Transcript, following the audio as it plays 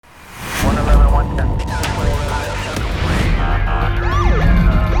Training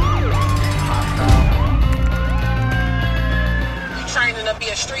to be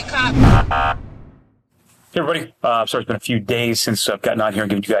a street cop. Hey everybody, sorry it's been a few days since I've gotten on here and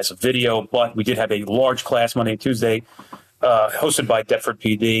given you guys a video, but we did have a large class Monday and Tuesday hosted by Deptford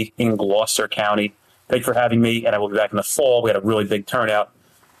PD in Gloucester County. Thank you for having me, and I will be back in the fall. We had a really big turnout.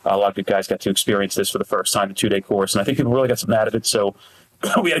 A lot of good guys got to experience this for the first time, the 2-day course, and I think people really got something out of it. So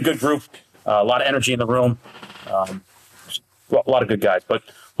we had a good group, a lot of energy in the room, a lot of good guys. But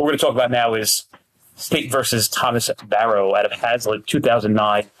what we're going to talk about now is State versus Thomas Barrow out of Hazlitt,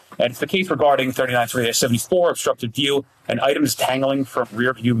 2009. And it's the case regarding 39-3-74, obstructed view, and items dangling from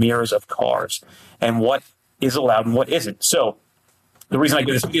rear view mirrors of cars, and what is allowed and what isn't. So the reason I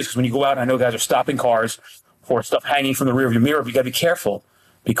do this video is because when you go out, I know guys are stopping cars for stuff hanging from the rear view mirror, but you got to be careful,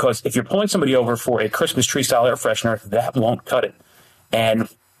 because if you're pulling somebody over for a Christmas tree style air freshener, that won't cut it. And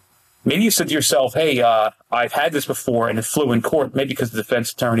maybe you said to yourself, hey, I've had this before and it flew in court, maybe because the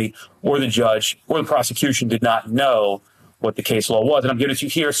defense attorney or the judge or the prosecution did not know what the case law was. And I'm giving it to you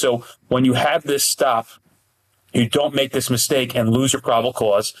here. So when you have this stop, you don't make this mistake and lose your probable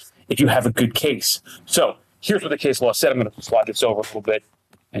cause if you have a good case. So here's what the case law said. I'm going to slide this over a little bit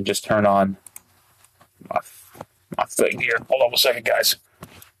and just turn on my thing here. Hold on a second, guys.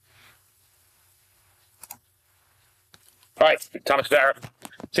 All right, Thomas Barrow.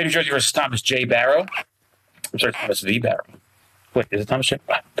 State of New Jersey versus Thomas J. Barrow. I'm sorry, Thomas V. Barrow. Wait, is it Thomas J?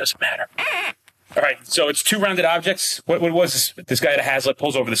 Doesn't matter. All right, so it's two rounded objects. What was this guy at a Hazlitt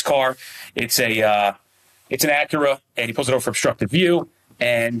pulls over this car. It's an Acura, and he pulls it over for obstructed view.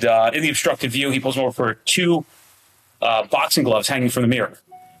 And in the obstructed view, he pulls him over for two boxing gloves hanging from the mirror.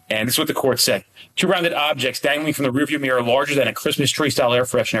 And this is what the court said. Two rounded objects dangling from the rearview mirror larger than a Christmas tree-style air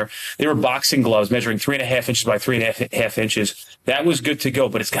freshener. They were boxing gloves measuring 3.5 inches by 3.5 inches. That was good to go,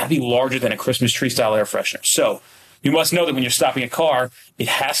 but it's got to be larger than a Christmas tree-style air freshener. So you must know that when you're stopping a car, it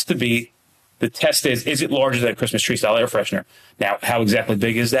has to be, the test is it larger than a Christmas tree-style air freshener? Now, how exactly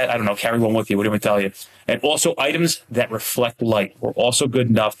big is that? I don't know. Carry one with you. What do I tell you? And also, items that reflect light were also good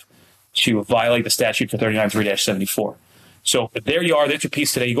enough to violate the statute for 39-3-74. So there you are. That's your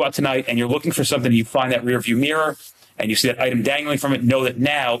piece today. You go out tonight and you're looking for something. You find that rear view mirror and you see that item dangling from it. Know that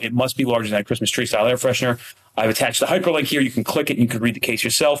now it must be larger than a Christmas tree style air freshener. I've attached the hyperlink here. You can click it and you can read the case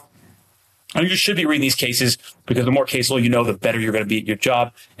yourself. And you should be reading these cases because the more case law you know, the better you're going to be at your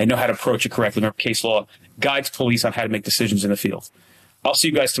job and know how to approach it correctly. Remember, case law guides police on how to make decisions in the field. I'll see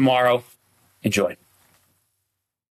you guys tomorrow. Enjoy.